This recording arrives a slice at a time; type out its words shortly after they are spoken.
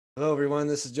Hello, everyone.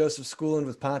 This is Joseph Schoolin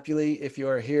with Populi. If you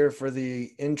are here for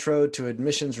the Intro to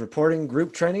Admissions Reporting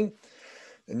group training,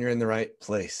 then you're in the right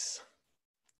place.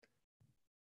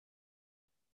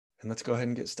 And let's go ahead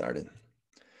and get started.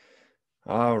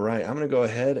 All right, I'm going to go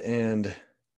ahead and,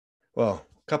 a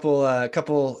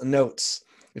couple notes.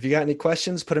 If you got any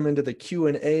questions, put them into the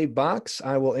Q&A box.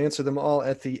 I will answer them all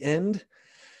at the end.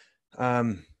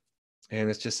 And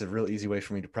it's just a real easy way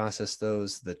for me to process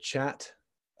those. The chat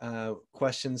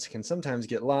questions can sometimes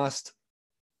get lost.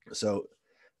 So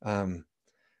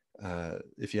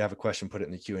if you have a question, put it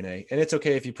in the Q&A. And it's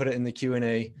okay if you put it in the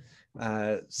Q&A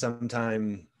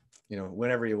sometime,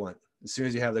 whenever you want. As soon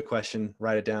as you have the question,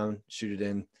 write it down, shoot it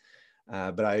in.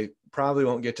 But I probably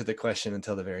won't get to the question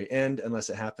until the very end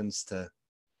unless it happens to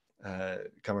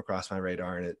come across my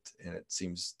radar and it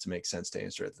seems to make sense to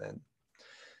answer it then.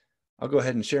 I'll go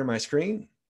ahead and share my screen.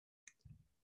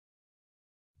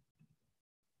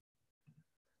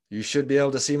 You should be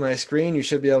able to see my screen. You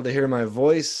should be able to hear my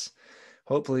voice.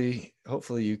 Hopefully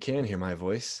you can hear my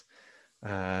voice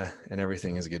and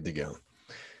everything is good to go.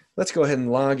 Let's go ahead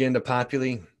and log into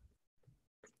Populi.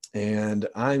 And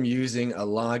I'm using a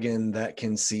login that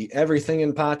can see everything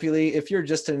in Populi. If you're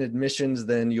just in admissions,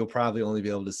 then you'll probably only be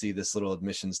able to see this little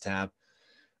admissions tab.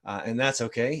 And that's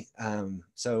okay.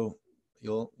 So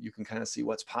you can kind of see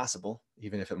what's possible,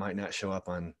 even if it might not show up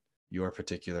on your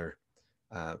particular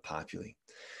Populi.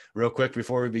 Real quick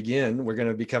before we begin, we're going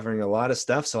to be covering a lot of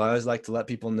stuff. So I always like to let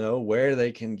people know where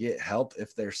they can get help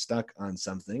if they're stuck on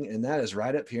something. And that is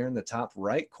right up here in the top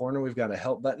right corner. We've got a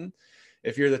help button.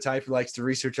 If you're the type who likes to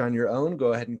research on your own,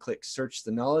 go ahead and click search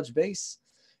the knowledge base.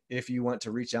 If you want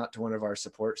to reach out to one of our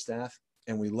support staff,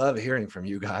 and we love hearing from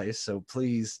you guys. So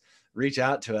please reach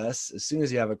out to us as soon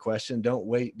as you have a question. Don't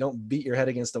wait. Don't beat your head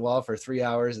against the wall for 3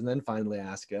 hours and then finally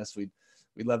ask us. We'd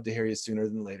love to hear you sooner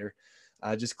than later.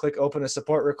 Just click open a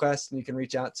support request and you can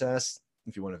reach out to us.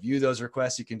 If you want to view those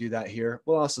requests, you can do that here.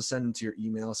 We'll also send them to your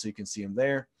email so you can see them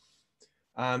there.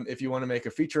 If you want to make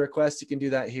a feature request, you can do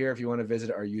that here. If you want to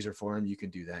visit our user forum, you can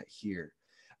do that here.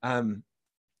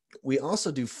 We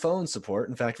also do phone support.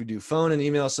 In fact, we do phone and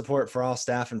email support for all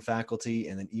staff and faculty,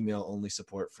 and then email only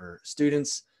support for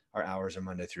students. Our hours are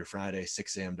Monday through Friday,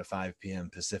 6 a.m. to 5 p.m.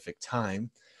 Pacific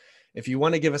time. If you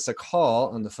want to give us a call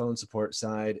on the phone support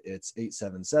side, it's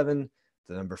 877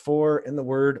 the number 4 and the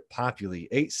word Populi,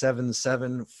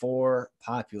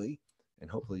 877-4-Populi. And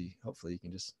hopefully you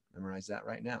can just memorize that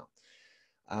right now.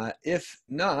 If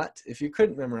not, if you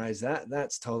couldn't memorize that,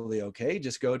 that's totally okay.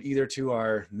 Just go either to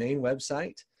our main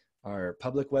website, our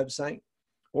public website,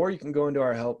 or you can go into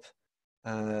our help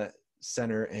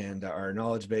center and our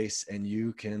knowledge base, and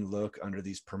you can look under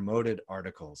these promoted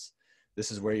articles.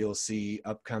 This is where you'll see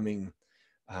upcoming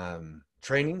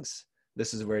trainings.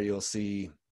 This is where you'll see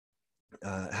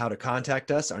how to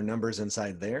contact us. Our number's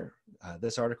inside there,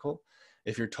 this article.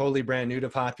 If you're totally brand new to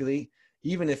Populi,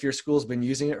 even if your school's been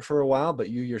using it for a while, but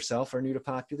you yourself are new to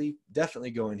Populi,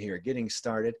 definitely go in here, getting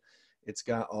started. It's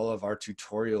got all of our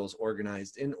tutorials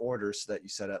organized in order so that you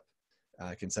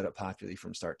can set up Populi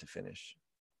from start to finish.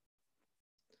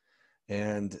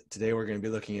 And today we're going to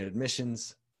be looking at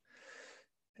admissions.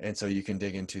 And so you can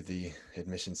dig into the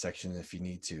admissions section if you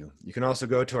need to. You can also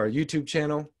go to our YouTube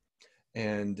channel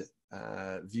and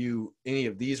view any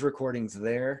of these recordings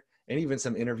there, and even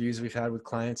some interviews we've had with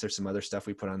clients. There's some other stuff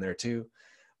we put on there too.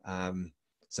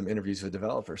 Some interviews with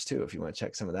developers too, if you want to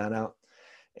check some of that out.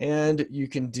 And you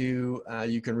can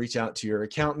you can reach out to your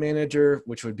account manager,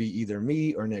 which would be either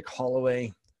me or Nick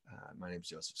Holloway. My name is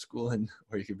Joseph Schoolin,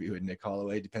 or you could be with Nick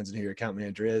Holloway, depends on who your account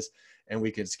manager is. And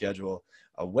we could schedule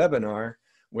a webinar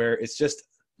where it's just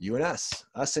you and us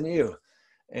and you.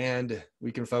 And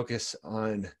we can focus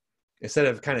on, instead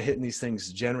of kind of hitting these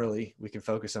things generally, we can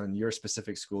focus on your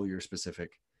specific school, your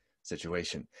specific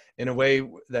situation in a way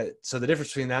that, so the difference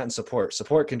between that and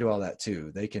support can do all that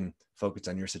too. They can focus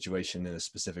on your situation in a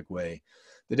specific way.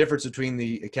 The difference between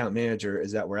the account manager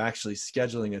is that we're actually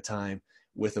scheduling a time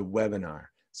with a webinar.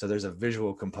 So there's a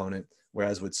visual component,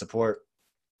 whereas with support,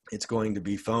 it's going to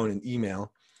be phone and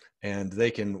email, and they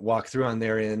can walk through on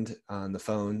their end on the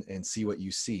phone and see what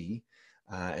you see.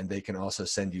 And they can also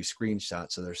send you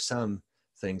screenshots. So there's some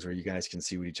things where you guys can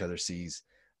see what each other sees.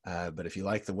 But if you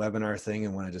like the webinar thing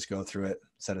and want to just go through it,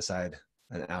 set aside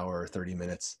an hour or 30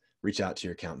 minutes, reach out to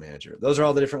your account manager. Those are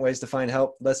all the different ways to find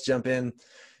help. Let's jump in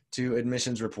to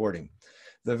admissions reporting.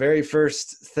 The very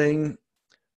first thing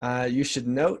you should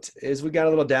note is we got a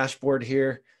little dashboard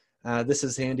here. This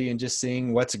is handy in just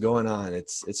seeing what's going on.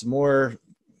 It's more,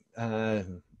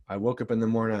 I woke up in the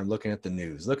morning, I'm looking at the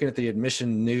news, looking at the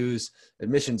admissions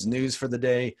news for the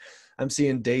day. I'm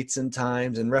seeing dates and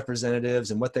times and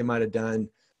representatives and what they might have done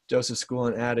Joseph School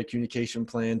and add a communication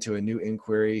plan to a new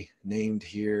inquiry named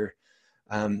here.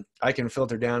 I can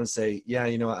filter down and say, yeah,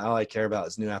 you know what, all I care about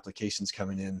is new applications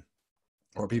coming in,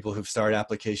 or people who've started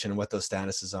application and what those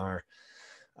statuses are.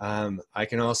 I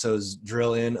can also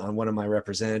drill in on one of my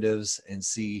representatives and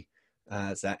see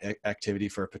that activity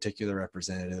for a particular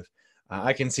representative.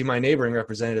 I can see my neighboring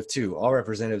representative too. All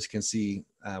representatives can see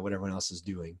what everyone else is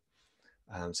doing.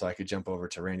 So I could jump over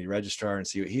to Randy Registrar and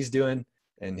see what he's doing,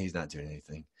 and he's not doing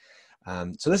anything.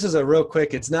 So this is a real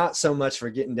quick, it's not so much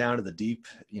for getting down to the deep,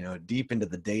 deep into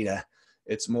the data.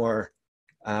 It's more,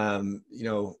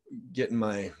 getting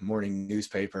my morning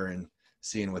newspaper and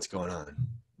seeing what's going on.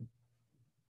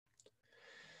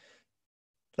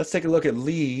 Let's take a look at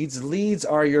leads. Leads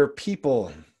are your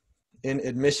people in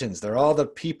admissions. They're all the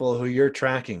people who you're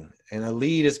tracking. And a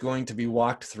lead is going to be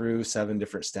walked through 7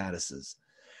 different statuses.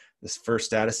 This first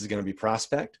status is going to be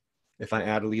prospect. If I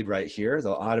add a lead right here,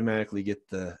 they'll automatically get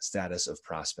the status of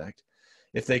prospect.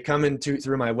 If they come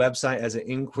through my website as an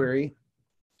inquiry,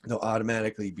 they'll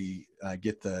automatically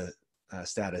get the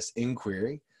status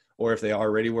inquiry. Or if they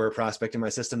already were a prospect in my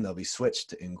system, they'll be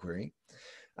switched to inquiry.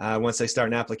 Once they start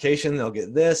an application, they'll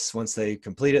get this. Once they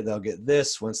complete it, they'll get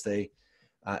this. Once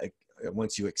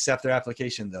you accept their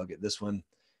application, they'll get this one.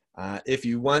 If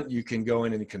you want, you can go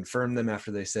in and confirm them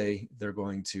after they say they're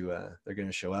going to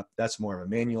show up. That's more of a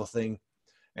manual thing.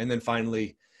 And then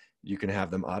finally, you can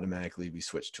have them automatically be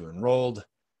switched to enrolled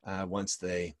once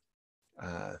they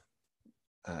are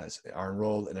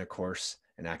enrolled in a course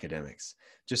in academics.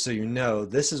 Just so you know,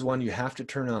 this is one you have to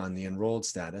turn on, the enrolled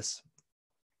status.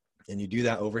 And you do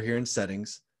that over here in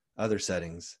settings, other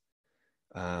settings,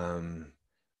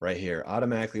 right here.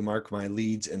 Automatically mark my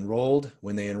leads enrolled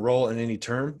when they enroll in any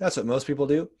term. That's what most people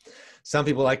do. Some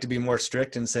people like to be more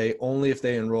strict and say only if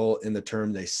they enroll in the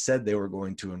term they said they were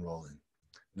going to enroll in.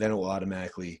 Then it will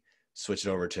automatically switch it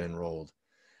over to enrolled.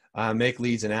 Make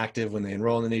leads inactive when they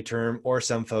enroll in any term, or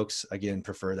some folks, again,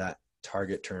 prefer that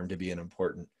target term to be an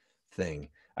important thing.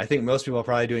 I think most people are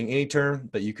probably doing any term,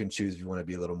 but you can choose if you want to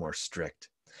be a little more strict.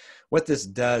 What this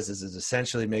does is it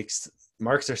essentially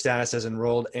marks their status as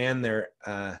enrolled and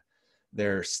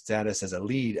their status as a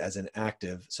lead as an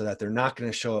active, so that they're not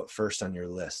going to show up first on your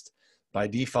list. By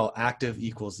default, active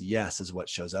equals yes is what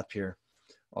shows up here.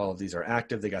 All of these are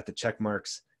active. They got the check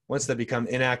marks. Once they become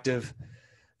inactive,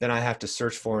 then I have to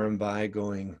search for them by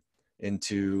going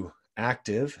into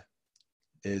active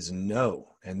is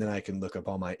no. And then I can look up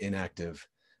all my inactive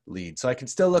leads. So I can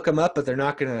still look them up, but they're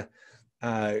not going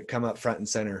to come up front and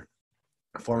center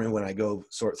for me when I go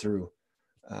sort through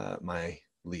my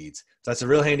leads. So that's a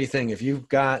real handy thing. If you've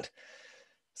got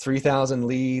 3,000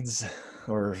 leads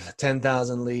or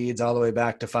 10,000 leads all the way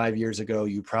back to 5 years ago,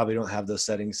 you probably don't have those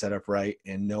settings set up right,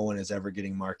 and no one is ever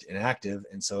getting marked inactive.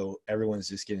 And so everyone's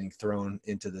just getting thrown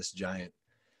into this giant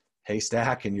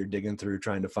haystack, and you're digging through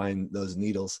trying to find those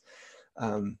needles.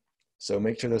 So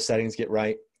make sure those settings get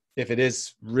right. If it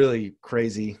is really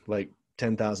crazy, like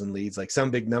 10,000 leads, like some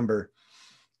big number,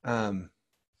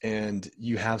 and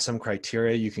you have some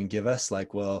criteria you can give us,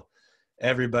 like, well,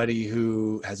 everybody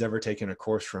who has ever taken a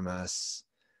course from us,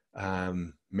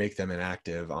 make them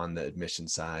inactive on the admission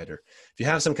side. Or if you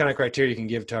have some kind of criteria you can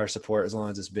give to our support, as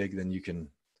long as it's big, then you can,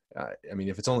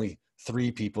 if it's only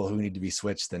 3 people who need to be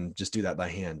switched, then just do that by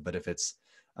hand. But if it's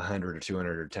 100 or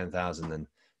 200 or 10,000, then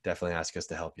definitely ask us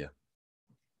to help you.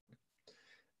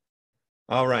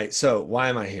 All right, so why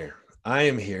am I here? I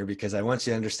am here because I want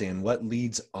you to understand what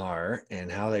leads are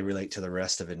and how they relate to the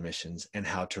rest of admissions and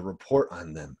how to report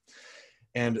on them.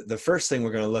 And the first thing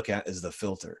we're going to look at is the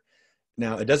filter.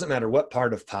 Now, it doesn't matter what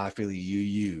part of Populi you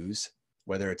use,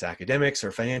 whether it's academics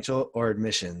or financial or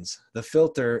admissions, the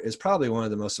filter is probably one of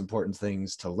the most important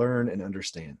things to learn and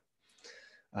understand.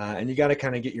 And you got to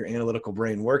kind of get your analytical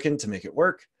brain working to make it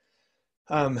work.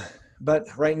 But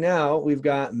right now we've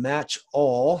got match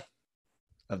all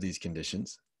of these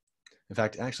conditions. In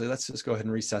fact, actually, let's just go ahead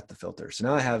and reset the filter. So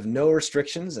now I have no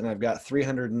restrictions, and I've got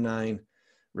 309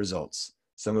 results.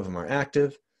 Some of them are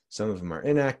active, some of them are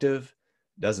inactive,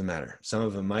 doesn't matter. Some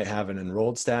of them might have an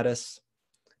enrolled status,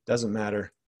 doesn't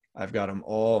matter. I've got them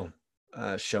all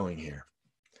showing here.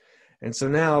 And so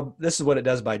now this is what it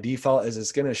does by default, is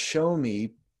it's going to show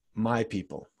me my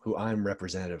people who I'm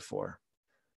representative for.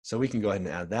 So we can go ahead and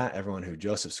add that. Everyone who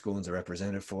Joseph Schoolin's a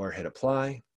representative for, hit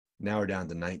apply. Now we're down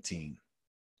to 19.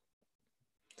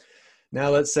 Now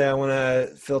let's say I want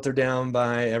to filter down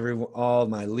by all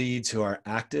my leads who are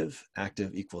active.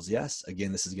 Active equals yes.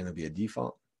 Again, this is going to be a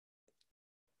default,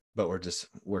 but we're just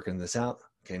working this out.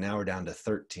 Okay, now we're down to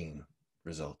 13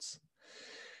 results.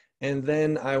 And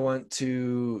then I want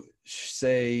to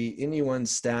say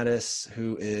anyone's status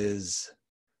who is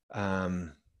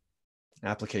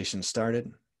Application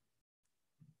started.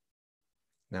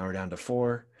 Now we're down to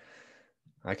 4.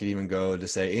 I could even go to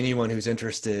say anyone who's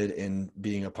interested in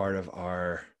being a part of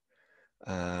our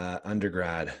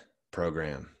undergrad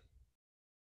program.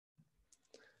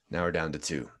 Now we're down to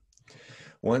 2.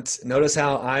 Notice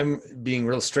how I'm being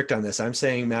real strict on this. I'm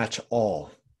saying match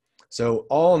all. So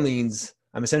all means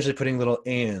I'm essentially putting little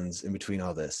ands in between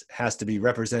all this. It has to be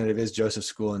representative is Joseph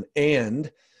School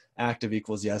and active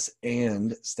equals yes,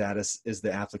 and status is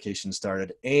the application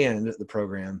started, and the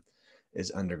program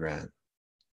is undergrad.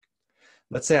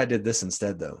 Let's say I did this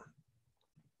instead though.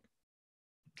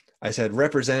 I said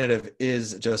representative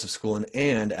is Joseph School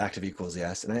and active equals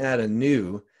yes, and I add a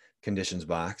new conditions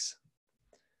box.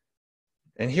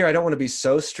 And here I don't want to be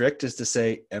so strict as to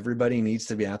say everybody needs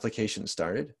to be application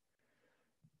started.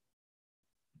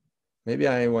 Maybe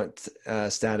I want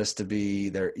status to be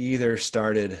they're either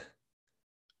started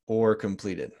or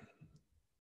completed.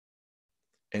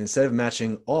 And instead of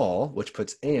matching all, which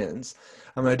puts ands,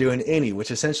 I'm going to do an any,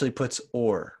 which essentially puts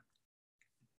or.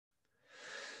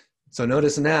 So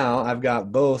notice now I've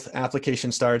got both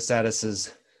application started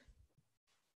statuses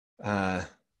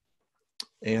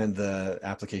and the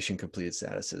application completed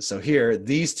statuses. So here,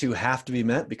 these two have to be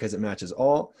met because it matches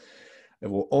all. It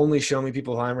will only show me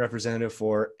people who I'm representative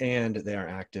for and they are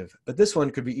active. But this one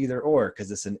could be either or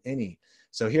because it's an any.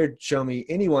 So here, show me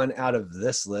anyone out of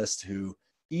this list who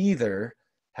either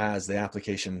has the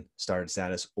application started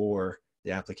status or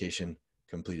the application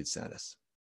completed status.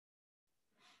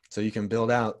 So you can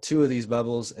build out 2 of these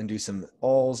bubbles and do some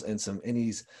alls and some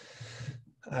any's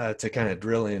to kind of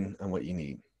drill in on what you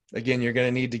need. Again, you're going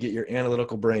to need to get your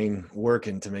analytical brain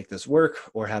working to make this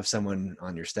work, or have someone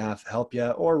on your staff help you,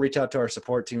 or reach out to our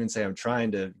support team and say, I'm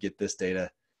trying to get this data.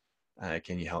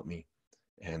 Can you help me?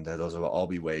 And those will all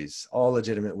be ways, all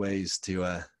legitimate ways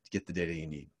to get the data you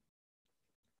need.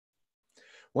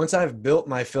 Once I've built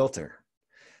my filter,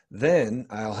 then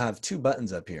I'll have 2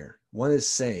 buttons up here. One is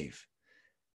save.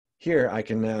 Here I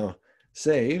can now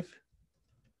save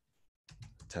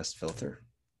test filter.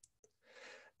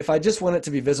 If I just want it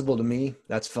to be visible to me,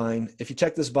 that's fine. If you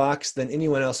check this box, then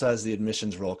anyone else who has the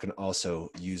admissions role can also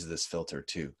use this filter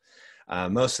too.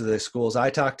 Most of the schools I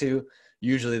talk to,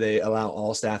 usually they allow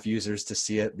all staff users to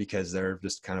see it because they're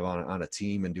just kind of on a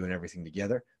team and doing everything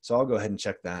together. So I'll go ahead and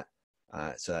check that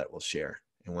so that it will share.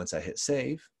 And once I hit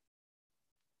save,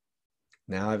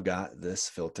 now I've got this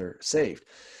filter saved.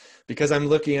 Because I'm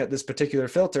looking at this particular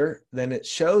filter, then it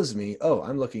shows me, oh,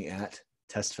 I'm looking at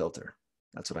test filter.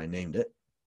 That's what I named it.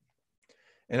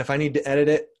 And if I need to edit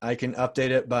it, I can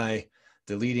update it by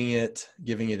deleting it,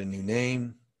 giving it a new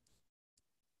name.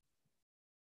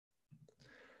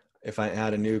 If I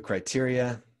add a new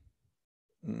criteria,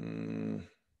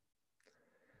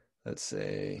 let's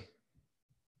say,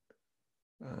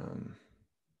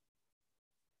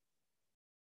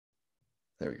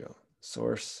 there we go.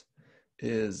 Source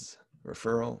is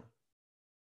referral.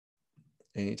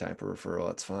 Any type of referral,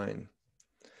 that's fine.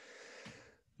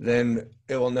 Then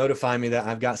it will notify me that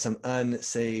I've got some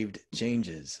unsaved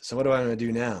changes. So what do I want to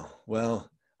do now? Well,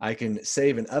 I can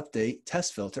save and update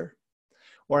test filter,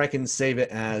 or I can save it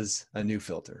as a new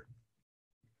filter.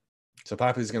 So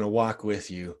Populi is going to walk with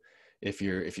you if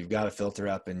you've got a filter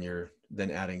up and you're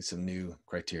then adding some new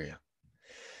criteria.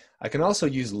 I can also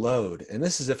use load, and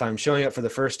this is if I'm showing up for the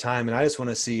first time and I just want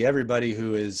to see everybody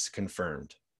who is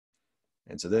confirmed.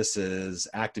 And so this is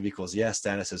active equals yes,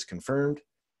 status is confirmed.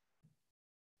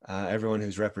 Everyone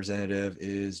who's representative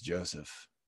is Joseph.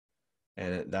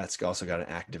 And that's also got an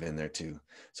active in there too.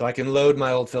 So I can load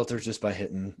my old filters just by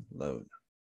hitting load.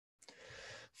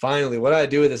 Finally, what do I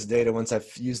do with this data once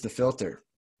I've used the filter?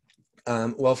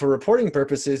 Well, for reporting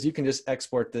purposes, you can just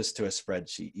export this to a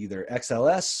spreadsheet, either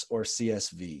XLS or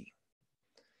CSV.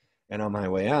 And on my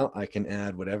way out, I can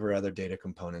add whatever other data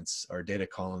components or data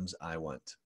columns I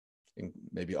want.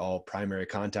 Maybe all primary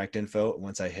contact info.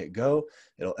 Once I hit go,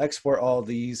 it'll export all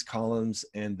these columns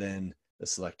and then the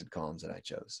selected columns that I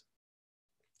chose.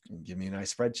 And give me a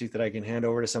nice spreadsheet that I can hand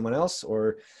over to someone else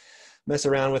or mess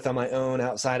around with on my own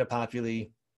outside of Populi,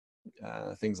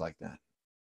 things like that.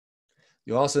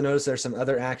 You'll also notice there's some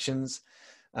other actions.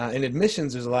 In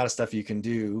admissions, there's a lot of stuff you can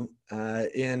do.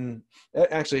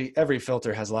 Actually, every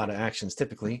filter has a lot of actions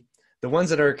typically. The ones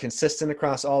that are consistent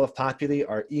across all of Populi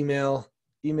are email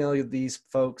these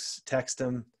folks, text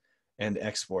them, and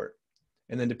export.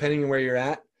 And then depending on where you're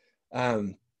at,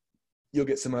 you'll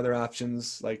get some other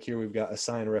options. Like here we've got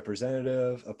assign a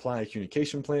representative, apply a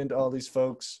communication plan to all these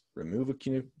folks, remove a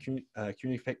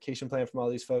communication plan from all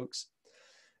these folks,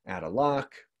 add a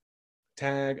lock,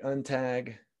 tag,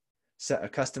 untag, set a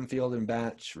custom field in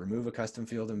batch, remove a custom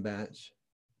field in batch.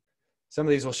 Some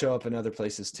of these will show up in other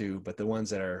places too, but the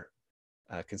ones that are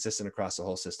consistent across the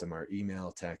whole system are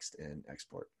email, text, and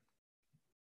export.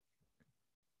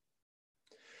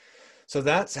 So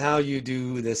that's how you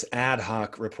do this ad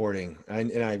hoc reporting.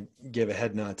 And I give a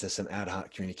head nod to some ad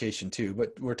hoc communication too,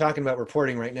 but we're talking about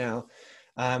reporting right now.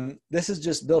 This is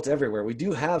just built everywhere. We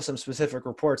do have some specific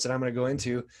reports that I'm going to go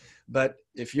into, but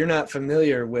if you're not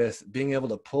familiar with being able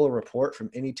to pull a report from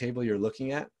any table you're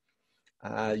looking at,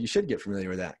 you should get familiar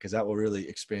with that because that will really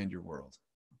expand your world.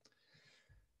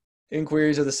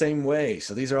 Inquiries are the same way.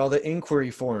 So these are all the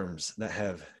inquiry forms that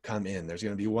have come in. There's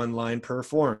going to be one line per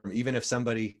form, even if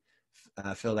somebody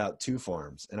filled out 2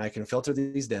 forms. And I can filter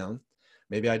these down.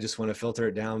 Maybe I just want to filter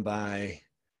it down by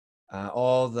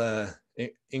all the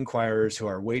inquirers who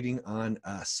are waiting on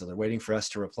us. So they're waiting for us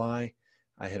to reply.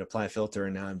 I hit apply filter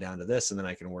and now I'm down to this, and then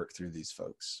I can work through these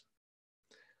folks.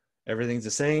 Everything's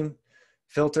the same.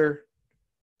 Filter,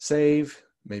 save,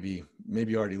 maybe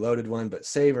you already loaded one, but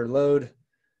save or load,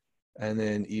 and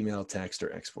then email, text,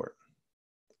 or export.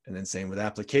 And then same with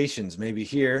applications. Maybe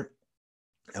here,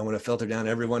 I want to filter down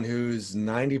everyone who's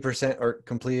 90% or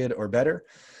completed or better,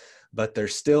 but they're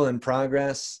still in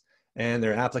progress and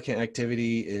their applicant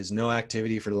activity is no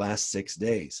activity for the last 6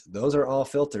 days. Those are all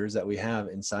filters that we have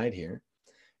inside here.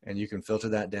 And you can filter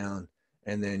that down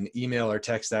and then email or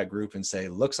text that group and say,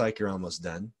 looks like you're almost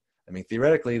done. I mean,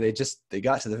 theoretically, they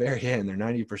got to the very end, they're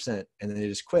 90%, and then they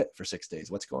just quit for 6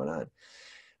 days. What's going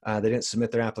on? They didn't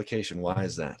submit their application. Why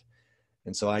is that?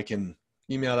 And so I can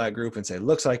email that group and say,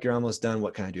 looks like you're almost done.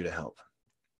 What can I do to help?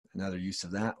 Another use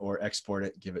of that, or export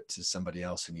it, give it to somebody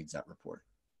else who needs that report.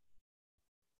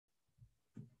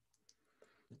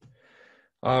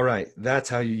 All right, that's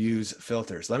how you use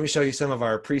filters. Let me show you some of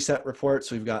our preset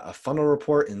reports. We've got a funnel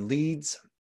report and leads.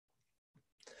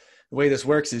 The way this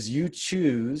works is you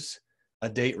choose a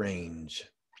date range.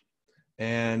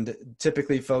 And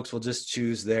typically folks will just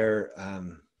choose their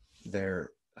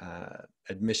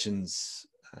admissions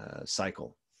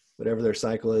cycle, whatever their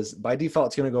cycle is. By default,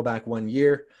 it's going to go back 1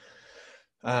 year.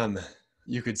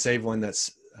 You could save one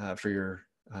that's for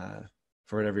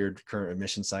whatever your current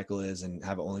admission cycle is and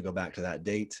have it only go back to that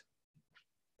date.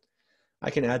 I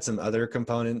can add some other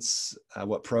components,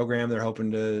 what program they're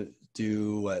hoping to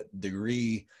do, what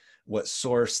degree, what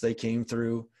source they came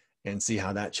through, and see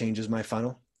how that changes my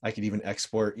funnel. I could even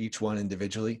export each one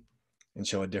individually and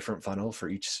show a different funnel for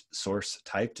each source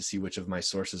type to see which of my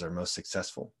sources are most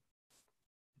successful.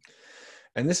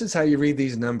 And this is how you read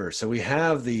these numbers. So we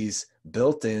have these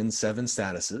built-in 7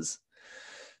 statuses,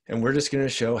 and we're just going to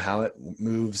show how it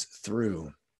moves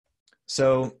through.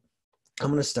 So I'm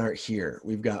going to start here.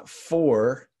 We've got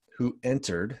 4 who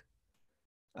entered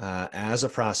as a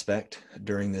prospect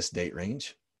during this date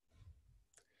range.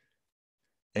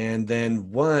 And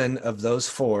then 1 of those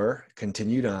 4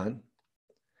 continued on,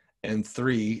 and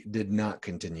 3 did not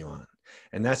continue on.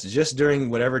 And that's just during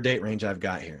whatever date range I've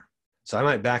got here. So I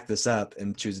might back this up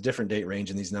and choose a different date range,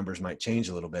 and these numbers might change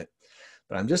a little bit.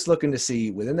 But I'm just looking to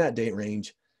see within that date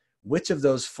range, which of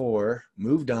those 4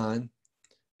 moved on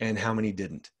and how many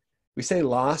didn't. We say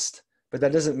lost, but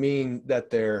that doesn't mean that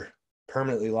they're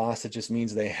permanently lost. It just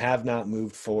means they have not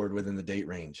moved forward within the date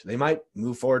range. They might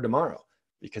move forward tomorrow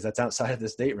because that's outside of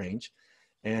this date range,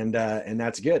 and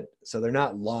that's good. So they're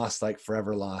not lost, like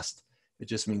forever lost. It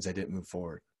just means they didn't move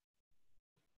forward.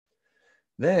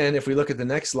 Then if we look at the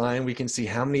next line, we can see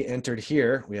how many entered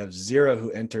here. We have 0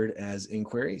 who entered as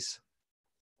inquiries,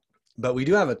 but we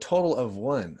do have a total of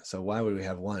 1. So why would we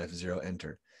have 1 if 0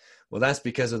 entered? Well, that's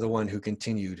because of the one who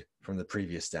continued from the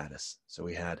previous status. So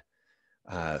we had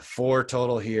 4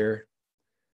 total here.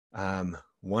 1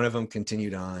 of them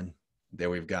continued on.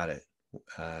 There we've got it,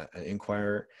 an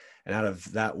inquirer. And out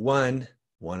of that 1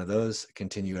 of those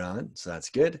continued on. So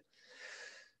that's good.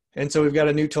 And so we've got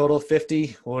a new total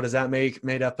 50. Well, what does that make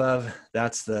made up of?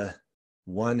 That's the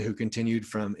 1 who continued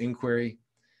from inquiry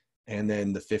and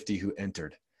then the 50 who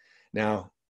entered.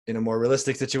 Now, in a more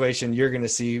realistic situation, you're going to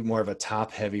see more of a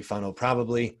top heavy funnel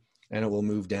probably, and it will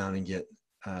move down and get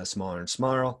smaller and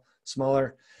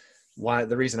smaller. Why?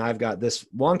 The reason I've got this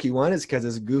wonky one is because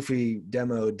it's goofy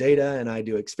demo data, and I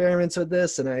do experiments with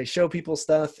this and I show people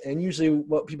stuff, and usually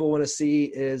what people want to see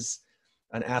is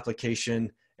an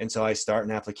application. And so I start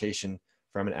an application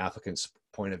from an applicant's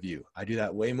point of view. I do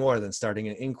that way more than starting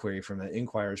an inquiry from an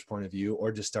inquirer's point of view,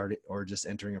 or just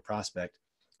entering a prospect.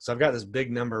 So I've got this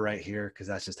big number right here because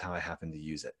that's just how I happen to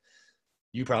use it.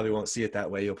 You probably won't see it that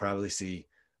way. You'll probably see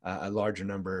a larger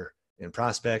number in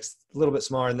prospects, a little bit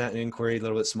smaller than that in inquiry, a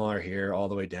little bit smaller here, all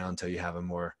the way down until you have a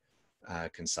more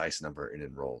concise number in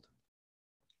enrolled.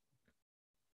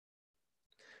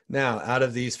 Now, out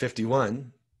of these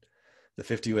 51, the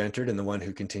 50 who entered and the one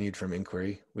who continued from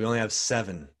inquiry, we only have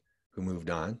 7 who moved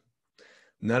on.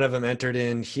 None of them entered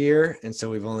in here, and so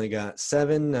we've only got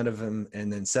 7. None of them,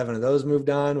 and then 7 of those moved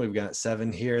on. We've got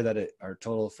 7 here that are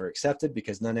total for accepted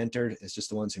because none entered. It's just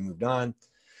the ones who moved on.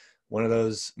 One of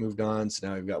those moved on, so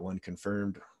now we've got 1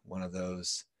 confirmed. One of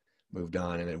those moved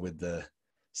on, and with the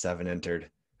 7 entered,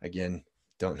 again,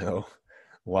 don't know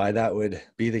why that would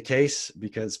be the case,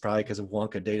 probably because of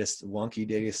wonky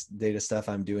data stuff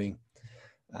I'm doing.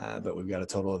 But we've got a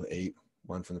total of 8,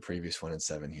 1 from the previous one, and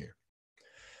 7 here.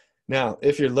 Now,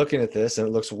 if you're looking at this and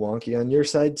it looks wonky on your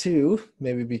side too,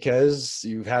 maybe because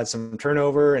you've had some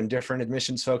turnover and different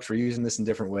admissions folks were using this in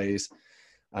different ways,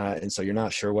 and so you're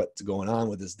not sure what's going on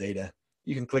with this data,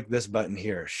 you can click this button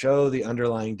here, show the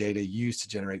underlying data used to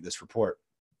generate this report.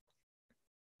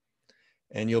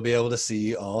 And you'll be able to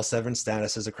see all 7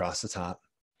 statuses across the top,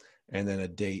 and then a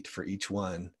date for each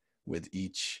one with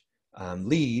each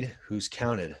lead who's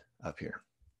counted up here.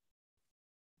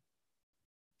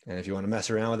 And if you want to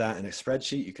mess around with that in a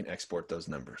spreadsheet, you can export those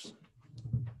numbers.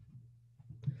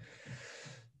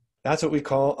 That's what we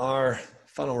call our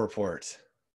funnel report.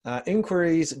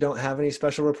 Inquiries don't have any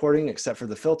special reporting except for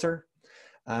the filter.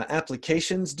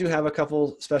 Applications do have a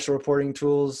couple special reporting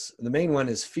tools. The main one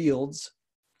is fields.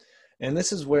 And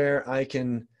this is where I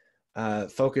can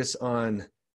focus on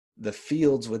the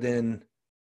fields within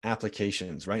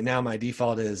applications. Right now, my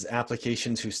default is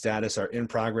applications whose status are in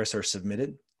progress or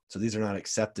submitted. So these are not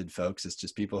accepted folks. It's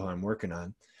just people who I'm working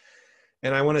on.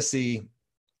 And I want to see,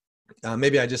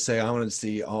 maybe I just say I want to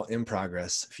see all in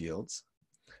progress fields.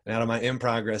 And out of my in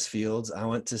progress fields, I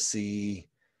want to see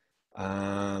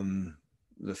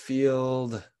the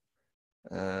field,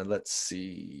 let's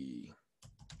see,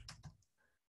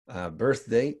 birth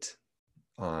date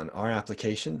on our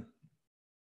application.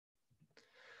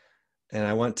 And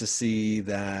I want to see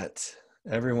that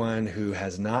everyone who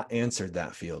has not answered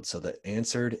that field, so that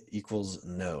answered equals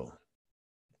no.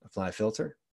 Apply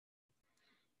filter.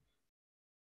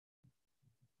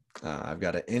 I've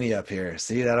got an any up here.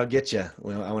 See, that'll get you.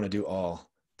 Well, I want to do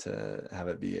all to have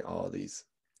it be all of these.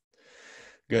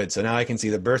 Good, so now I can see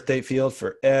the birth date field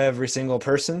for every single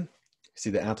person. See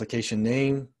the application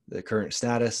name, the current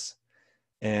status,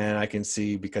 and I can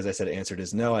see, because I said answered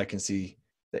is no, I can see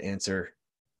the answer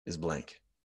is blank.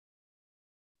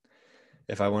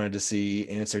 If I wanted to see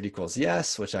answered equals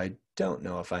yes, which I don't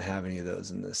know if I have any of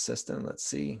those in this system, let's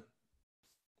see.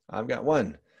 I've got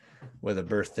one with a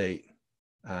birth date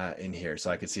in here, so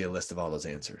I could see a list of all those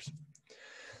answers.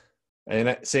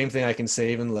 And same thing, I can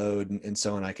save and load and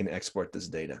so on. I can export this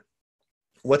data.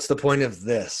 What's the point of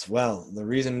this? Well, the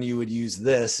reason you would use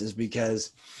this is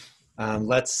because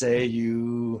let's say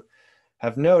you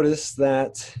have noticed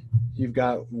that you've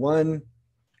got one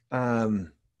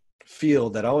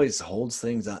field that always holds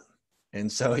things up.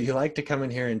 And so you like to come in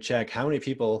here and check how many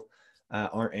people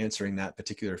aren't answering that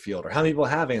particular field, or how many people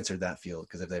have answered that field.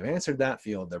 Because if they've answered that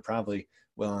field, they're probably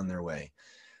well on their way.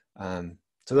 So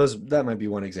that might be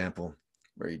one example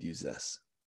where you'd use this.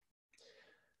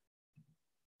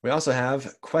 We also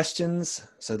have questions.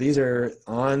 So these are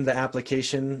on the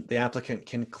application. The applicant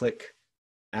can click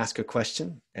ask a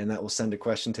question, and that will send a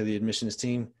question to the admissions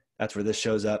team. That's where this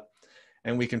shows up.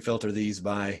 And we can filter these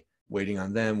by waiting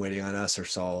on them, waiting on us, or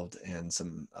solved, and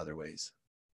some other ways.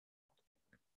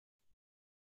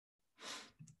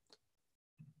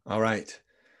 All right,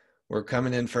 we're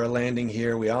coming in for a landing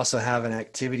here. We also have an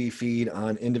activity feed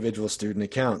on individual student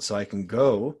accounts. So I can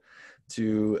go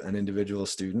to an individual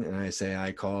student and I say,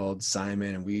 I called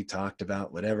Simon and we talked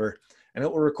about whatever, and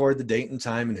it will record the date and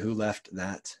time and who left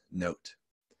that note.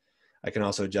 I can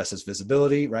also adjust its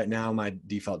visibility. Right now, my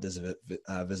default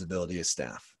visibility is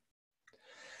staff.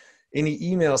 Any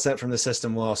email sent from the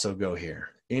system will also go here.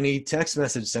 Any text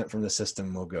message sent from the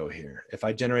system will go here. If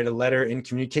I generate a letter in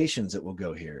communications, it will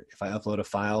go here. If I upload a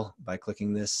file by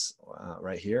clicking this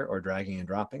right here or dragging and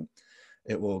dropping,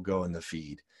 it will go in the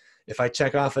feed. If I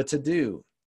check off a to-do,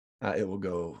 it will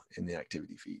go in the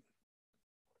activity feed.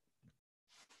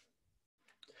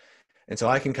 And so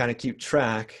I can kind of keep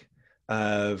track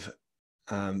of,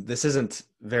 this isn't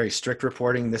very strict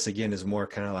reporting. This again is more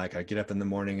kind of like I get up in the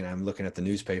morning and I'm looking at the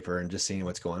newspaper and just seeing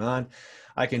what's going on.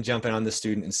 I can jump in on the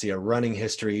student and see a running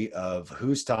history of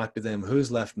who's talked to them,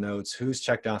 who's left notes, who's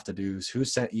checked off to-dos, who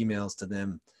sent emails to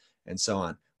them, and so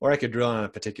on. Or I could drill on a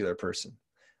particular person.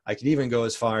 I could even go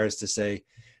as far as to say,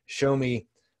 show me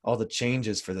all the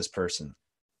changes for this person.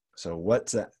 So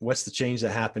what's the change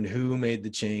that happened? Who made the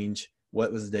change?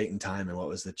 What was the date and time? And what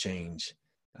was the change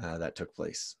that took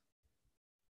place?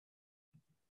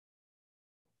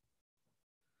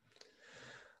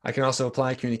 I can also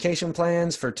apply communication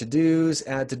plans for to-dos,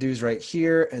 add to-dos right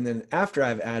here. And then after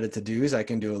I've added to-dos, I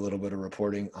can do a little bit of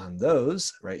reporting on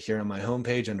those right here on my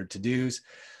homepage under to-dos.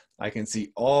 I can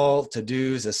see all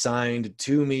to-dos assigned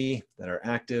to me that are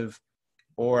active,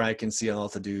 or I can see all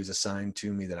to-dos assigned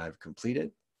to me that I've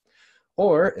completed.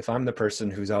 Or if I'm the person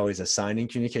who's always assigning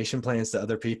communication plans to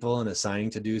other people and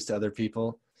assigning to-dos to other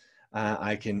people,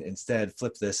 I can instead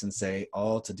flip this and say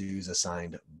all to-dos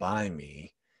assigned by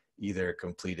me, either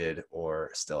completed or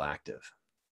still active.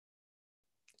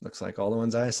 Looks like all the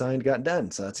ones I assigned got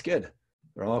done, so that's good.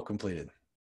 They're all completed.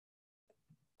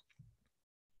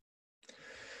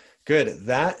 Good.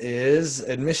 That is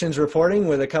admissions reporting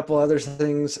with a couple other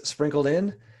things sprinkled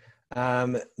in.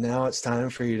 Now it's time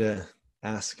for you to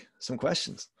ask some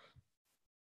questions.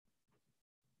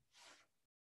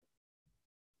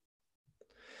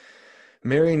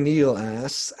 Mary Neal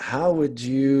asks, how would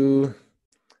you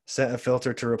set a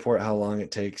filter to report how long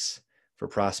it takes for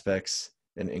prospects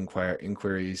and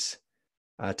inquiries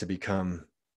to become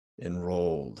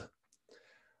enrolled?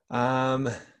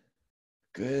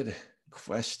 Good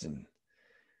question.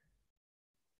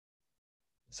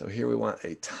 So here we want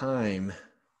a time,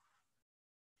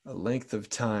 a length of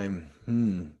time.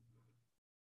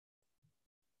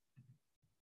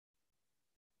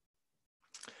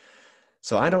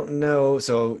 So I don't know.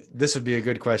 So this would be a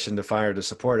good question to fire to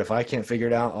support. If I can't figure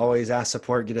it out, always ask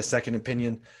support, get a second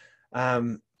opinion.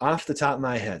 Off the top of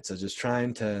my head, so just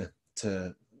trying to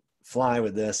fly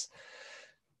with this,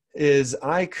 is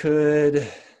I could,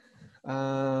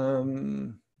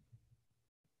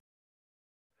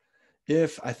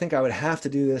 if I think I would have to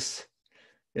do this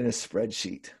in a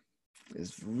spreadsheet,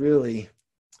 is really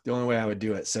the only way I would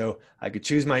do it. So I could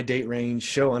choose my date range,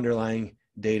 show underlying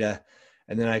data,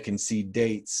 and then I can see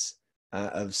dates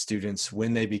of students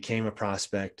when they became a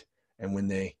prospect and when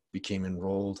they became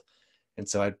enrolled. And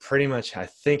so I'd pretty much, I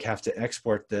think, have to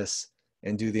export this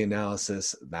and do the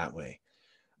analysis that way.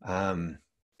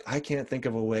 I can't think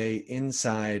of a way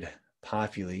inside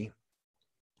Populi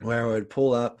where I would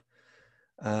pull up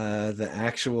the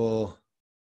actual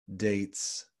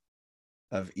dates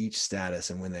of each status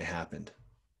and when they happened.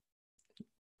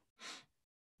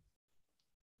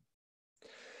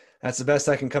 That's the best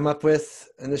I can come up with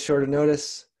in this short of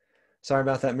notice. Sorry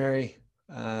about that, Mary.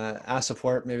 Ask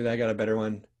support, maybe I got a better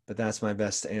one, but that's my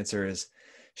best answer is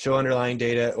show underlying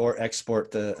data or export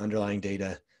the underlying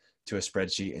data to a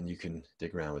spreadsheet and you can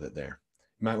dig around with it there.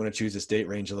 You might want to choose this date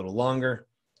range a little longer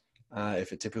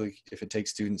if it takes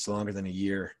students longer than a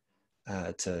year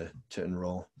to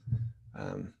enroll.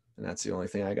 And that's the only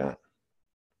thing I got.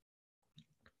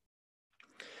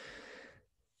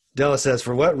 Della says,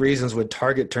 for what reasons would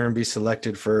target term be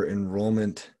selected for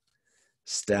enrollment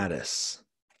status?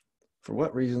 For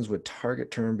what reasons would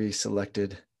target term be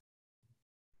selected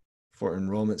for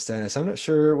enrollment status? I'm not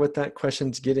sure what that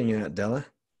question's getting at, Della.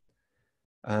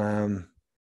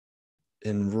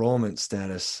 Enrollment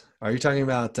status. Are you talking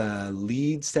about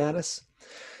lead status?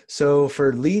 So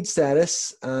for lead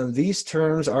status, these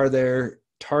terms are their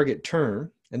target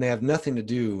term and they have nothing to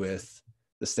do with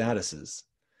the statuses.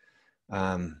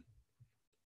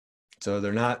 So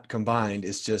they're not combined.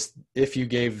 It's just if you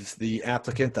gave the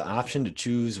applicant the option to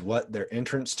choose what their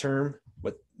entrance term,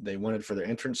 what they wanted for their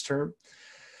entrance term,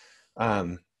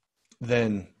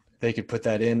 then they could put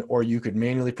that in, or you could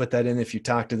manually put that in if you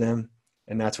talk to them.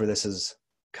 And that's where this has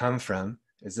come from,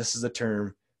 is this is the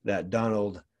term that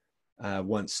Donald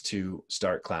wants to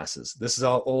start classes. This is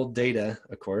all old data,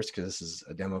 of course, because this is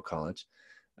a demo college.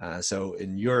 So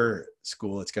in your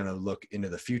school, it's going to look into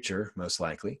the future, most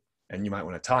likely. And you might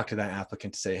want to talk to that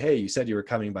applicant to say, hey, you said you were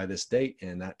coming by this date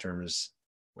and that term is,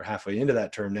 we're halfway into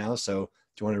that term now. So do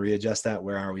you want to readjust that?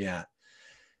 Where are we at?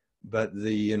 But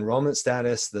the enrollment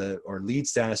status, or lead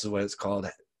status is what it's called,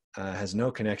 has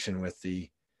no connection with the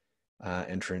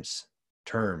entrance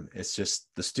term. It's just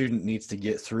the student needs to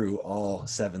get through all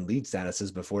 7 lead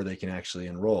statuses before they can actually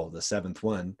enroll, the 7th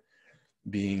one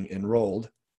being enrolled.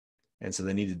 And so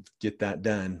they need to get that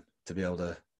done to be able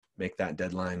to make that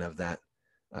deadline of that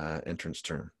entrance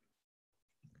term.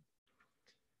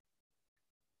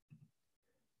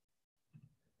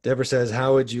 Deborah says,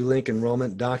 how would you link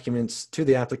enrollment documents to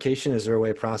the application? Is there a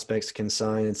way prospects can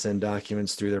sign and send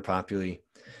documents through their Populi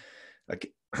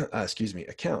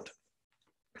account?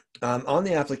 On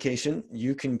the application,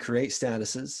 you can create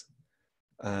statuses,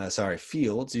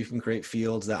 fields. You can create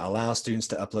fields that allow students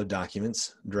to upload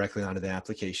documents directly onto the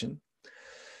application.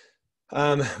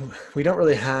 We don't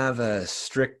really have a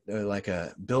strict, like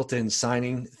a built-in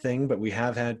signing thing, but we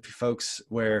have had folks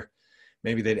where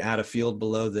maybe they'd add a field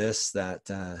below this that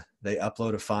they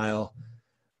upload a file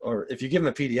or if you give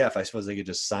them a PDF, I suppose they could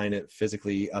just sign it,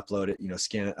 physically upload it,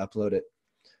 scan it, upload it.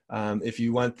 If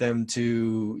you want them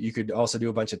to, you could also do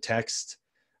a bunch of text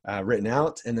written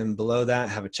out, and then below that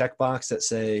have a checkbox that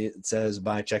says,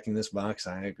 by checking this box,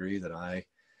 I agree that I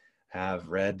have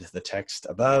read the text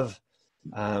above.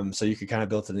 So you could kind of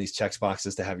build in these check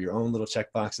boxes to have your own little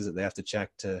check boxes that they have to check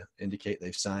to indicate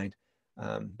they've signed.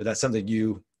 But that's something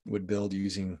you would build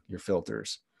using your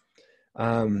filters.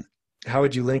 How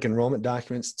would you link enrollment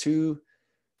documents to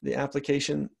the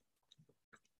application?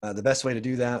 The best way to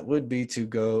do that would be to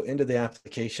go into the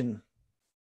application,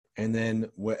 and then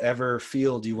whatever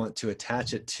field you want to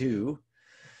attach it to,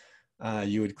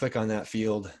 you would click on that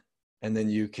field, and then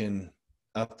you can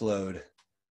upload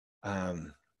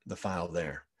the file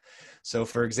there. So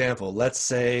for example, let's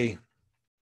say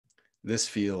this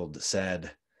field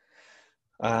said,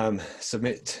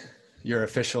 submit your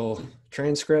official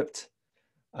transcript,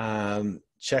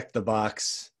 check the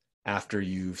box after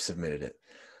you've submitted it.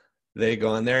 They go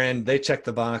on there and they check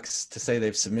the box to say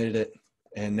they've submitted it,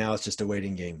 and now it's just a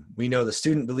waiting game. We know the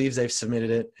student believes they've submitted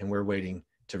it, and we're waiting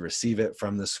to receive it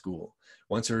from the school.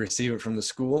 Once we receive it from the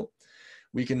school,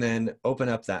 we can then open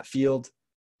up that field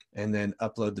and then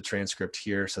upload the transcript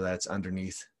here, so that's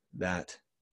underneath that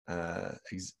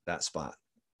that spot.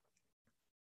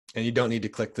 And you don't need to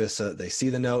click this so that they see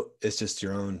the note. It's just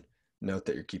your own note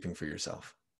that you're keeping for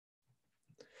yourself.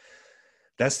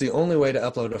 That's the only way to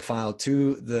upload a file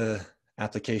to the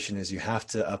application, is you have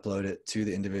to upload it to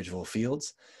the individual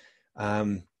fields.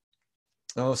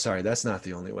 Oh, sorry, that's not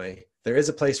the only way. There is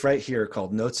a place right here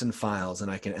called Notes and Files,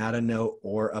 and I can add a note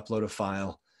or upload a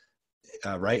file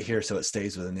right here so it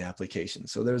stays within the application.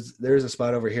 So there's a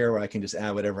spot over here where I can just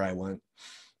add whatever I want,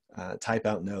 type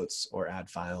out notes or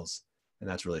add files, and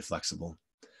that's really flexible.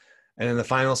 And then the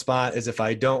final spot is if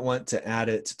I don't want to add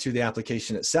it to the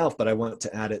application itself, but I want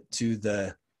to add it to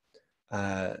the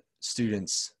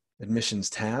student's admissions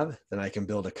tab, then I can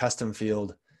build a custom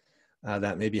field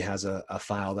that maybe has a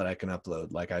file that I can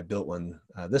upload. Like I built one,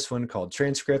 this one called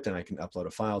transcript, and I can upload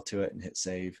a file to it and hit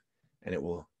save, and it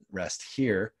will rest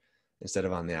here instead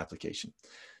of on the application.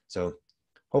 So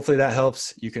hopefully that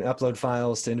helps. You can upload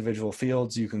files to individual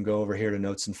fields. You can go over here to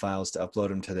Notes and Files to upload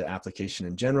them to the application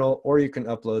in general, or you can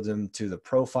upload them to the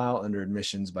profile under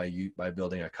admissions by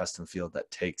building a custom field that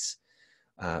takes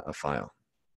a file.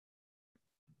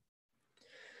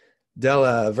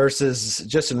 Della, versus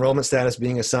just enrollment status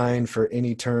being assigned for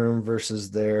any term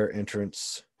versus their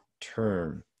entrance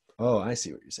term. Oh, I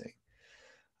see what you're saying.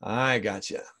 I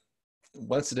gotcha.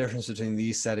 What's the difference between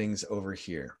these settings over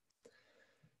here?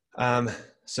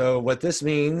 So what this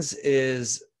means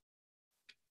is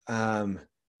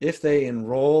if they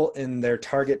enroll in their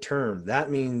target term,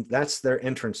 that's their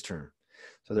entrance term.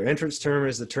 So their entrance term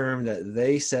is the term that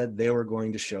they said they were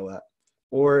going to show up,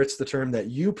 or it's the term that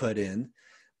you put in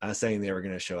saying they were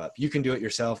going to show up. You can do it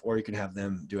yourself, or you can have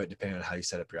them do it depending on how you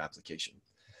set up your application.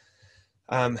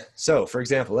 So for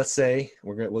example, let's say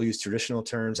we'll use traditional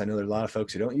terms. I know there are a lot of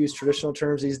folks who don't use traditional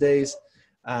terms these days,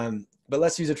 but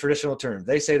let's use a traditional term.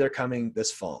 They say they're coming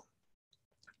this fall.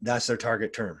 That's their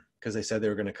target term because they said they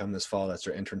were going to come this fall. That's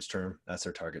their entrance term. That's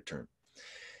their target term.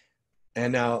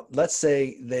 And now let's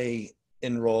say they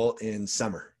enroll in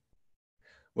summer.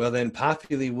 Well, then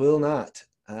Populi will not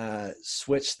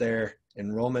switch their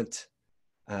enrollment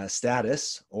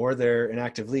status or their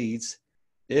inactive leads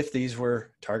if these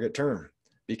were target term,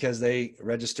 because they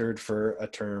registered for a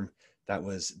term that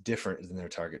was different than their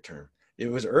target term.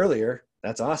 It was earlier,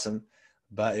 that's awesome,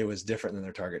 but it was different than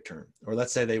their target term. Or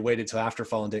let's say they waited till after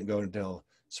fall and didn't go until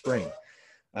spring.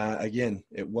 Again,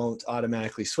 it won't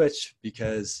automatically switch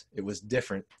because it was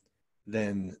different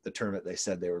than the term that they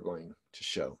said they were going to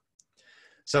show.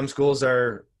 Some schools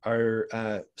are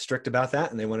strict about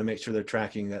that, and they want to make sure they're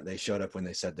tracking that they showed up when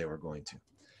they said they were going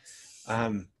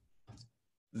to.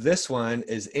 This one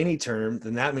is any term,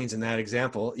 then that means in that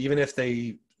example, even if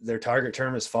their target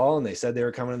term is fall and they said they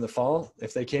were coming in the fall,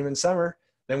 if they came in summer,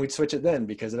 then we'd switch it then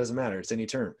because it doesn't matter. It's any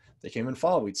term. If they came in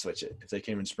fall, we'd switch it. If they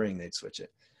came in spring, they'd switch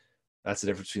it. That's the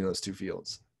difference between those two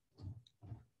fields.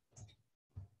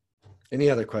 Any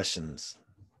other questions?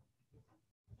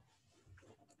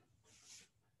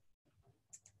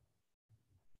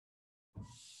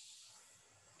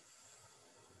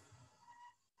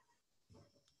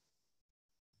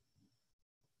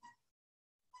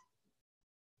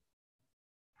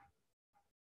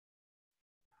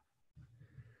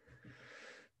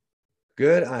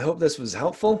 Good. I hope this was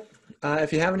helpful.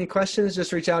 If you have any questions,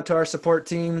 just reach out to our support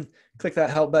team. Click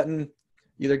that help button.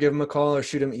 Either give them a call or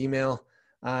shoot them an email.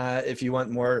 If you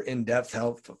want more in-depth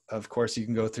help, of course, you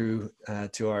can go through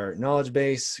to our knowledge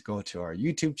base, go to our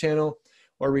YouTube channel,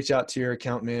 or reach out to your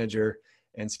account manager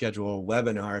and schedule a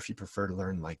webinar if you prefer to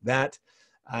learn like that.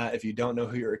 If you don't know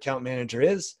who your account manager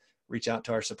is, reach out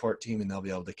to our support team and they'll be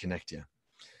able to connect you.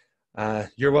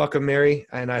 You're welcome, Mary,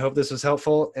 and I hope this was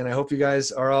helpful, and I hope you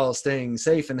guys are all staying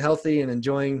safe and healthy and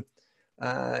enjoying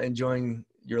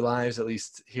your lives, at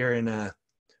least here in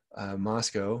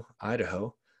Moscow,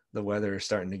 Idaho. The weather is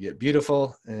starting to get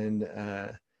beautiful, and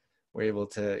we're able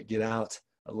to get out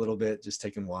a little bit, just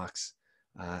taking walks,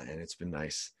 and it's been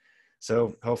nice.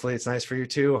 So hopefully it's nice for you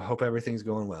too. I hope everything's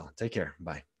going well. Take care.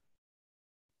 Bye.